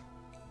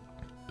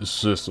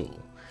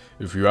 Sissel,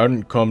 if you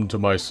hadn't come to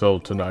my cell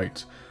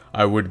tonight,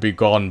 I would be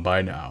gone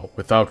by now,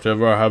 without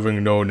ever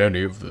having known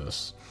any of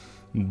this.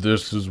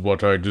 This is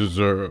what I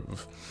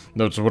deserve.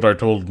 That's what I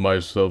told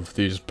myself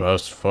these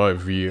past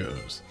 5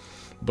 years.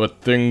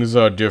 But things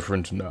are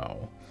different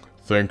now.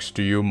 Thanks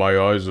to you, my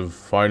eyes have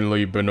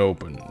finally been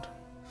opened.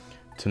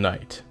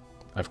 Tonight,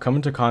 I've come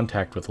into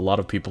contact with a lot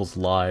of people's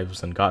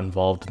lives and got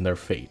involved in their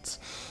fates,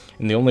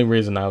 and the only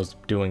reason I was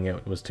doing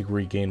it was to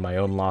regain my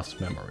own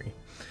lost memory.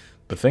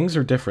 But things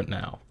are different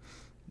now.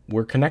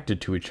 We're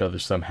connected to each other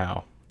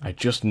somehow. I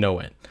just know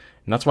it,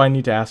 and that's why I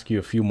need to ask you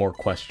a few more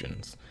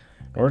questions,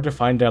 in order to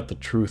find out the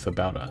truth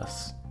about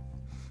us.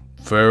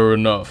 Fair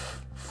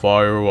enough.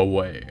 Fire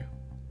away.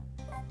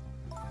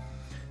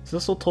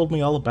 Sissel told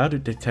me all about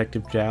it,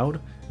 Detective Jowd,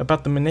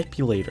 about the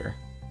manipulator.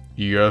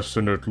 Yes,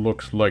 and it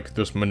looks like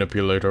this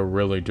manipulator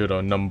really did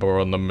a number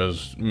on the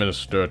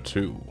minister,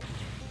 too.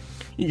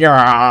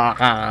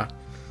 Yeah.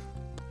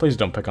 Please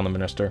don't pick on the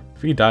minister.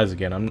 If he dies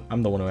again,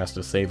 I'm the one who has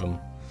to save him.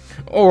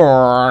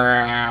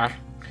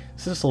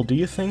 Sissel, do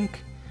you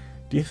think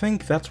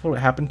that's what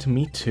happened to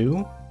me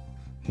too?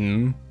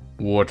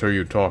 What are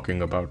you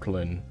talking about,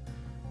 Lynn?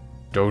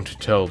 Don't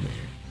tell me.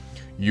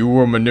 You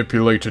were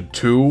manipulated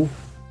too?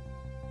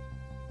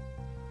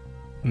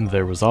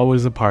 There was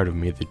always a part of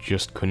me that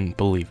just couldn't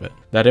believe it.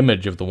 That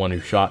image of the one who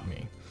shot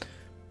me.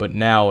 But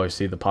now I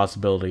see the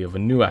possibility of a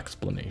new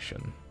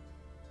explanation.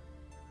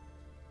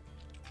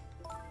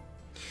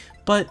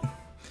 But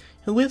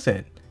who is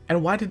it?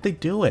 And why did they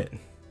do it?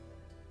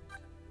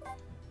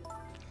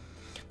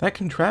 That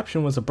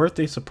contraption was a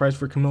birthday surprise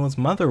for Camilla's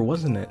mother,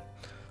 wasn't it?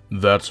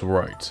 That's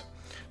right.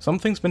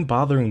 Something's been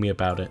bothering me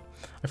about it.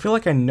 I feel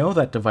like I know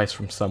that device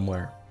from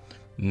somewhere.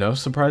 No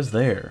surprise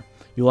there.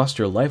 You lost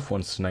your life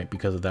once tonight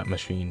because of that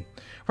machine.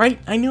 Right,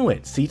 I knew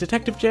it. See,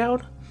 Detective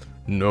Jowd?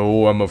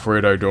 No, I'm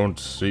afraid I don't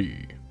see.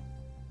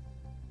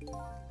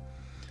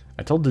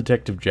 I told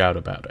Detective Jowd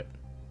about it.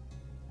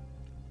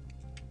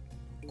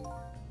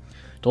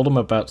 Told him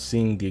about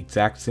seeing the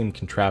exact same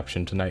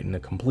contraption tonight in a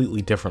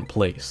completely different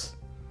place.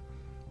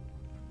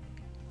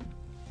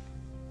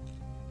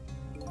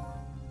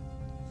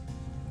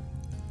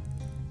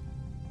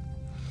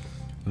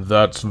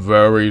 That's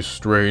very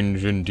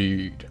strange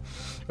indeed.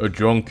 A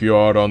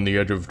junkyard on the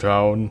edge of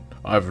town?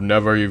 I've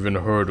never even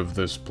heard of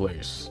this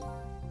place.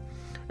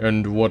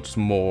 And what's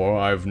more,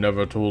 I've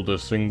never told a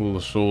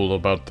single soul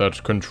about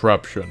that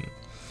contraption.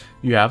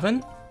 You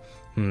haven't?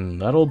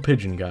 That old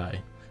pigeon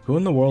guy. Who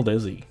in the world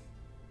is he?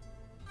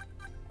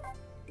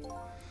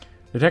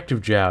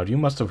 Detective Jowd, you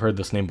must have heard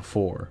this name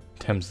before.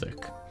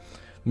 Temsik.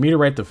 The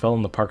meteorite that fell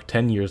in the park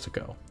 10 years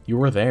ago. You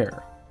were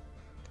there.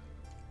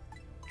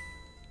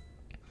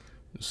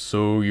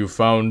 So you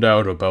found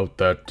out about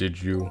that,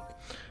 did you?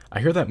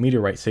 I hear that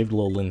meteorite saved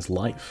little Lynn's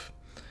life.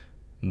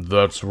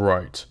 That's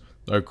right.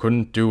 I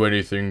couldn't do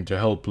anything to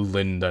help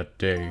Lynn that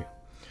day.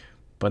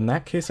 But in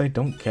that case, I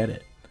don't get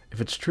it.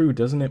 If it's true,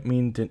 doesn't it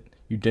mean that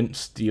you didn't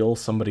steal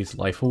somebody's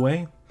life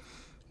away?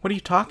 What are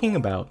you talking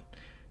about?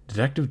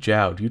 Detective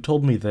Jowd, you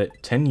told me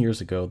that 10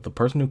 years ago, the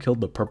person who killed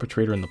the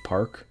perpetrator in the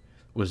park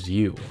was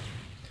you.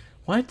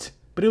 What?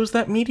 But it was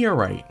that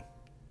meteorite.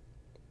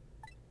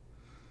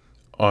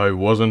 I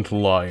wasn't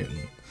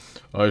lying.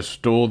 I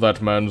stole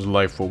that man's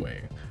life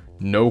away.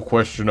 No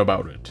question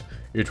about it.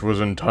 It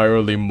was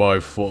entirely my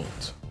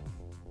fault.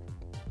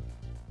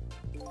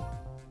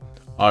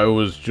 I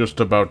was just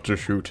about to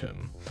shoot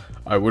him.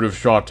 I would have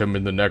shot him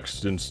in the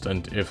next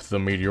instant if the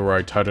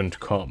meteorite hadn't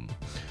come.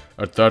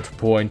 At that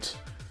point,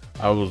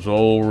 I was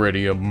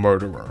already a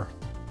murderer.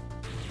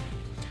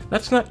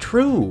 That's not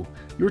true.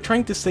 You were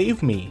trying to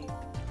save me.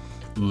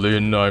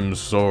 Lynn, I'm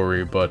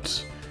sorry,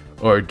 but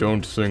I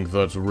don't think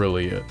that's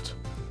really it.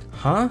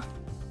 Huh?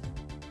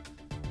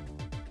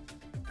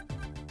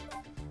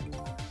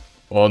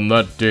 On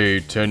that day,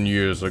 10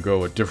 years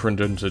ago, a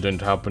different incident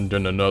happened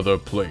in another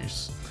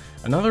place.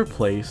 Another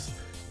place?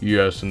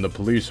 Yes, in the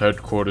police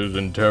headquarters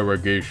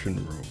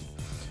interrogation room.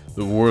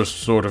 The worst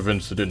sort of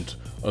incident.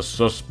 A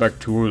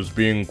suspect who was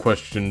being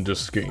questioned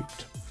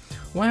escaped.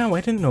 Wow, I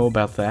didn't know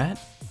about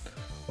that.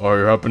 I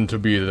happened to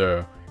be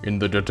there, in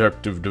the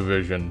detective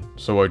division,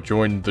 so I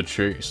joined the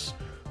chase.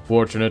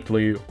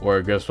 Fortunately, or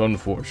I guess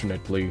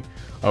unfortunately,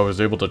 I was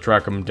able to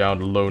track him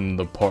down alone in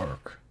the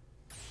park.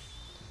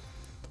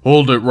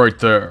 Hold it right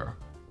there!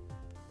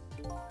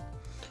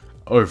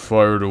 I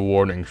fired a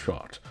warning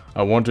shot.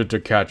 I wanted to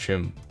catch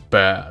him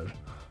bad.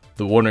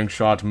 The warning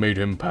shot made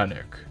him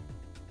panic.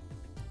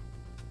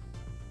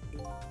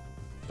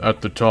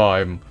 At the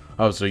time,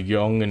 I was a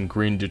young and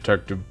green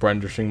detective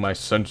brandishing my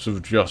sense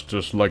of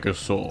justice like a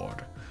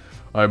sword.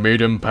 I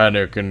made him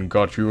panic and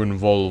got you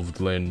involved,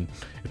 Lynn.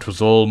 It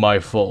was all my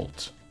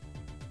fault.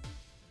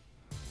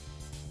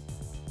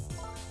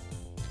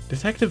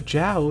 Detective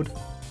Jowd?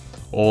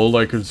 All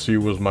I could see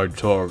was my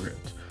target.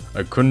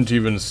 I couldn't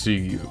even see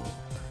you.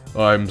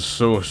 I'm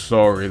so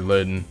sorry,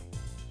 Lynn.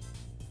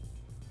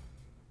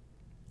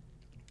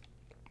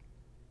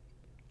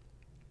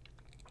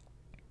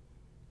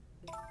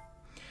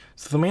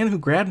 So the man who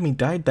grabbed me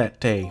died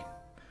that day.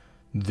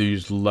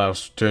 These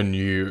last 10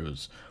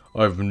 years,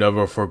 I've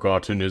never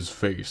forgotten his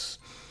face.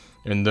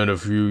 And then a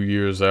few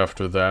years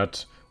after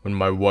that, when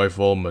my wife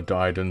Alma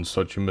died in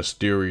such a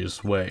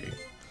mysterious way,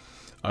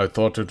 I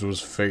thought it was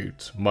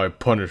fate, my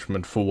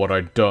punishment for what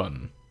I'd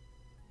done.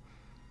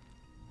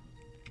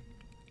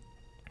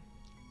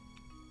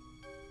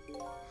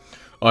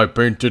 I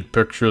painted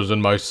pictures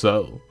in my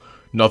cell,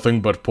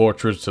 nothing but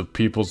portraits of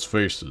people's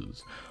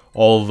faces,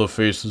 all the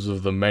faces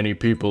of the many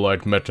people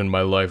I'd met in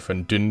my life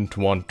and didn't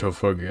want to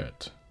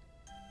forget.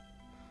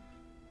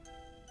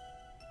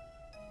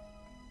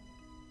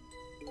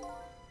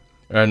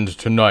 And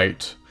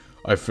tonight,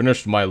 I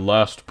finished my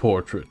last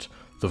portrait,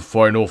 the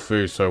final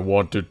face I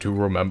wanted to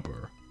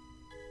remember.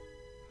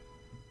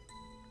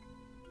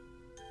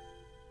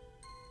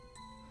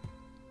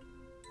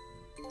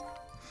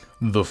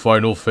 The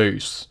final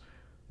face.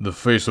 The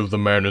face of the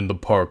man in the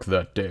park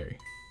that day.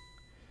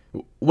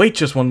 Wait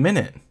just 1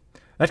 minute.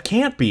 That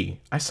can't be.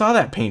 I saw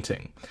that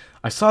painting.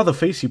 I saw the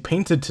face you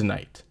painted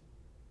tonight.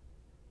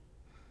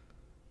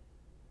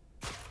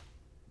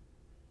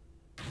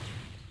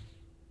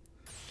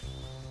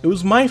 It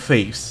was my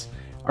face.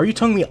 Are you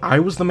telling me I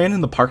was the man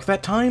in the park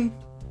that time?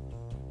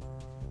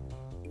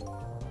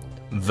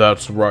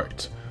 That's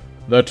right.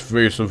 That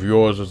face of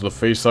yours is the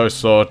face I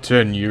saw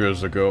 10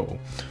 years ago.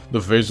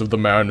 The face of the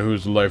man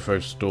whose life I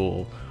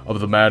stole. Of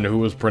the man who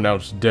was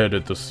pronounced dead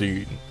at the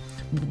scene.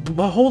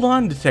 But hold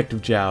on,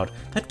 Detective Jowd.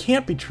 That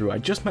can't be true. I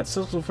just met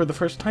Cecil for the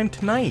first time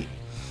tonight.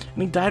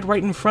 And he died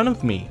right in front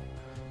of me.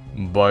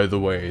 By the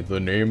way, the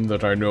name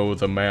that I know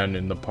the man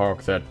in the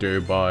park that day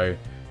by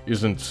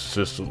isn't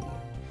Cecil.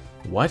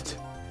 What?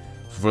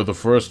 From the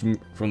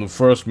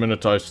first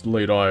minute I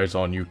laid eyes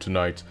on you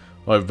tonight,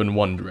 I've been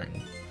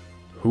wondering,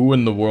 who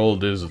in the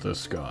world is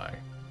this guy?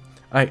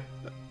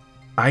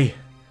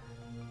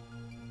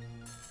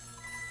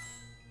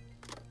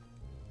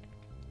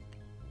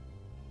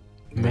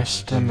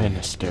 Mr.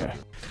 Minister.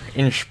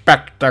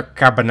 Inspector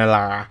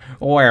Cabanela,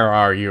 where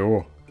are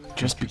you?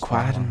 Just be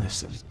quiet and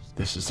listen.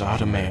 This is our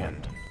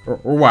demand.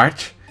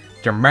 What?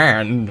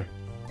 Demand?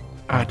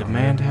 Our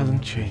demand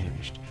hasn't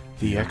changed.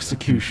 The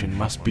execution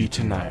must be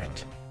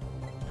tonight.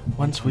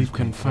 Once we've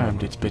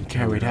confirmed it's been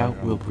carried out,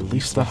 we'll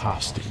release the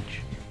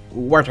hostage.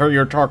 What are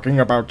you talking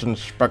about,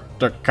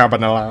 Inspector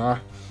Cabanela?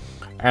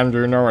 And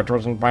you know it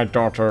wasn't my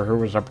daughter who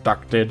was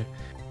abducted.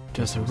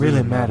 Does it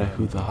really matter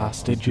who the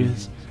hostage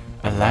is?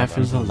 A life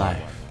is a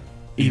life,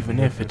 even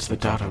if it's the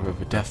daughter of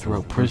a death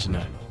row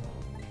prisoner.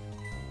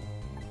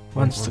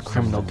 Once the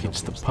criminal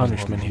gets the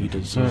punishment he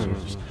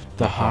deserves,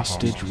 the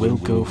hostage will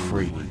go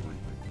free.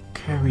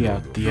 Carry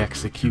out the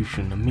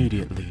execution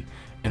immediately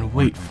and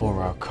wait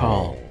for our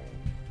call.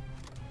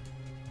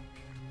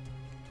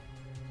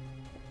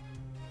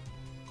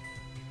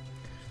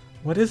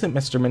 What is it,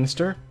 Mr.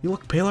 Minister? You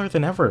look paler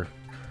than ever.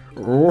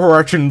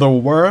 What in the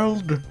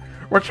world?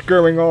 What's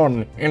going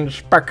on,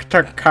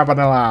 Inspector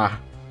Cabanela?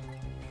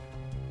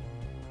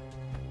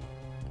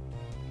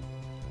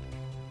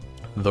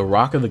 The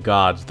rock of the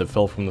gods that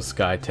fell from the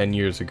sky 10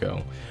 years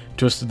ago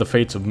twisted the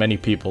fates of many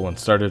people and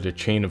started a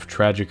chain of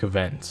tragic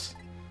events.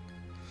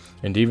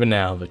 And even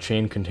now, the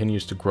chain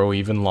continues to grow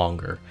even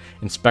longer.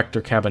 Inspector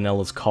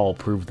Cabanela's call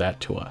proved that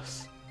to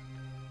us.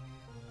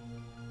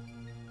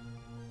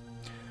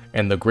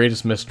 And the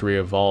greatest mystery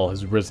of all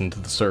has risen to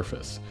the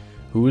surface.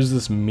 Who is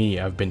this me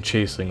I've been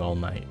chasing all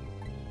night?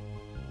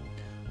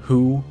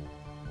 Who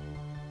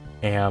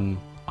am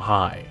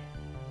I?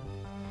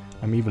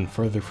 I'm even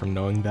further from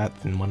knowing that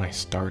than when I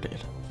started.